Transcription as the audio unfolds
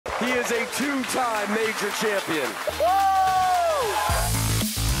He is a two-time major champion.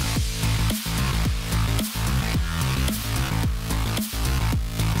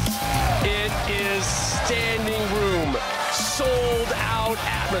 It is standing room, sold-out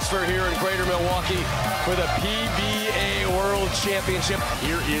atmosphere here in Greater Milwaukee for the PBA World Championship.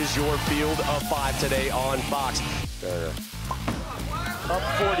 Here is your field of five today on Fox. Up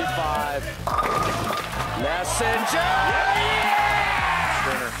 45. Messenger! Yeah!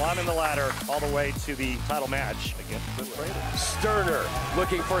 Sterner climbing the ladder all the way to the title match against Kris Prather. Sterner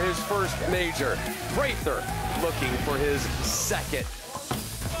looking for his first major. Prather looking for his second.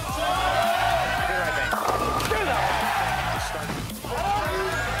 Here, I think.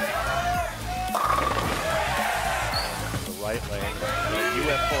 The right lane.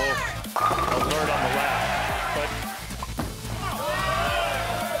 UFO alert on the left.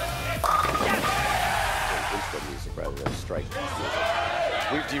 But music rather than strike.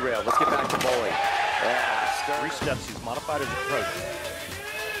 We've derailed. Let's get back to bowling. Yeah, 3 steps. He's modified his approach.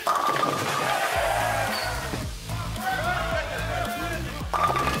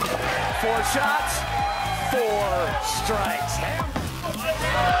 4 shots, 4 strikes.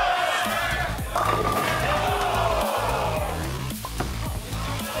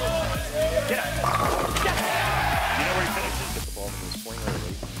 Get up. You know where he finishes? Get the ball in the swing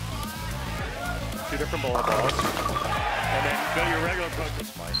early. 2 different bowling balls. And then go to your regular approach.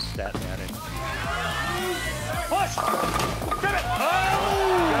 That's my stat man. And push! Grab it! Oh!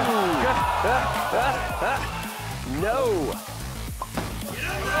 No!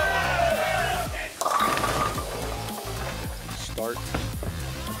 Start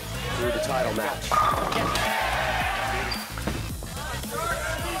through the title match.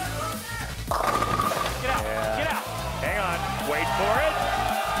 Get out! Yeah. Get out! Hang on. Wait for it.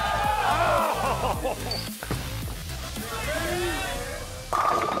 Oh!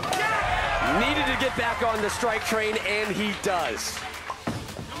 Needed to get back on the strike train, and he does.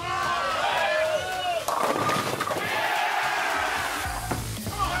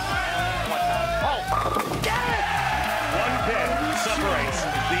 One pin separates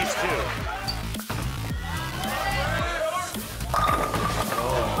these two.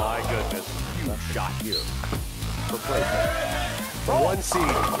 Oh my goodness. Huge shot here for Prather. The 1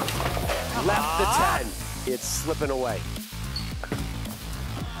 seed. Left the 10. It's slipping away.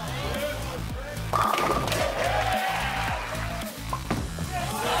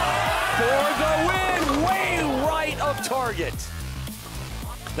 For the win, way right of target.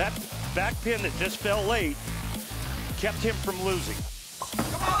 That back pin that just fell late kept him from losing.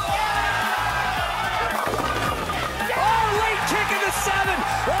 Oh, late kick in the 7.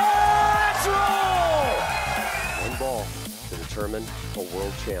 Let's roll. 1 ball to determine a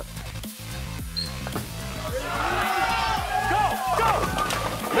world champ. Go! Go!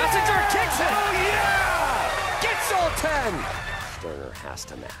 Messenger kicks it. Oh, yeah! Gets all 10. Sterner has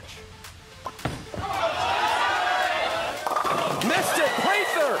to match. Missed it.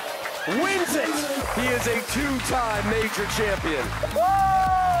 Prather wins it. He is a 2-time major champion.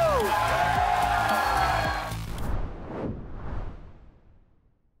 Woo!